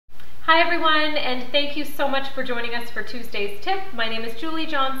Hi everyone, and thank you so much for joining us for Tuesday's tip. My name is Julie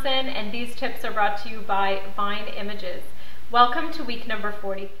Johnson, and these tips are brought to you by Vine Images. Welcome to week number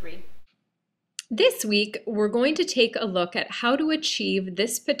 43. This week, we're going to take a look at how to achieve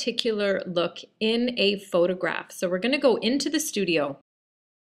this particular look in a photograph. So we're going to go into the studio.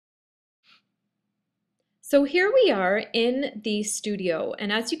 So here we are in the studio, and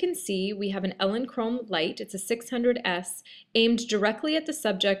as you can see, we have an Elinchrom light. It's a 600S aimed directly at the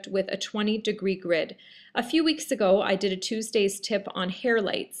subject with a 20-degree grid. A few weeks ago, I did a Tuesday's tip on hair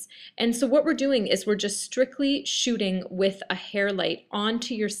lights, and so what we're doing is we're just strictly shooting with a hair light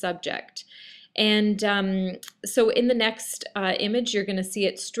onto your subject. And so in the next image, you're going to see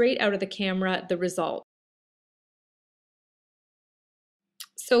it straight out of the camera, the result.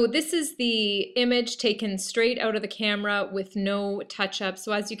 So this is the image taken straight out of the camera with no touch-up.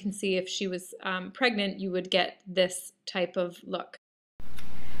 So as you can see, if she was pregnant, you would get this type of look.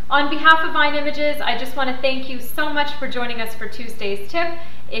 On behalf of Vine Images, I just want to thank you so much for joining us for Tuesday's tip.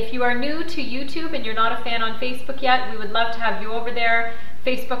 If you are new to YouTube and you're not a fan on Facebook yet, we would love to have you over there,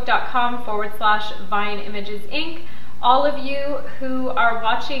 facebook.com/Vine Images Inc. All of you who are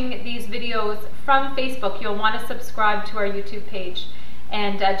watching these videos from Facebook, you'll want to subscribe to our YouTube page.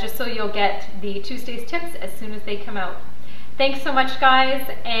 And just so you'll get the Tuesday's tips as soon as they come out. Thanks so much, guys,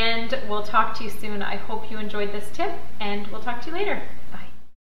 and we'll talk to you soon. I hope you enjoyed this tip, and we'll talk to you later.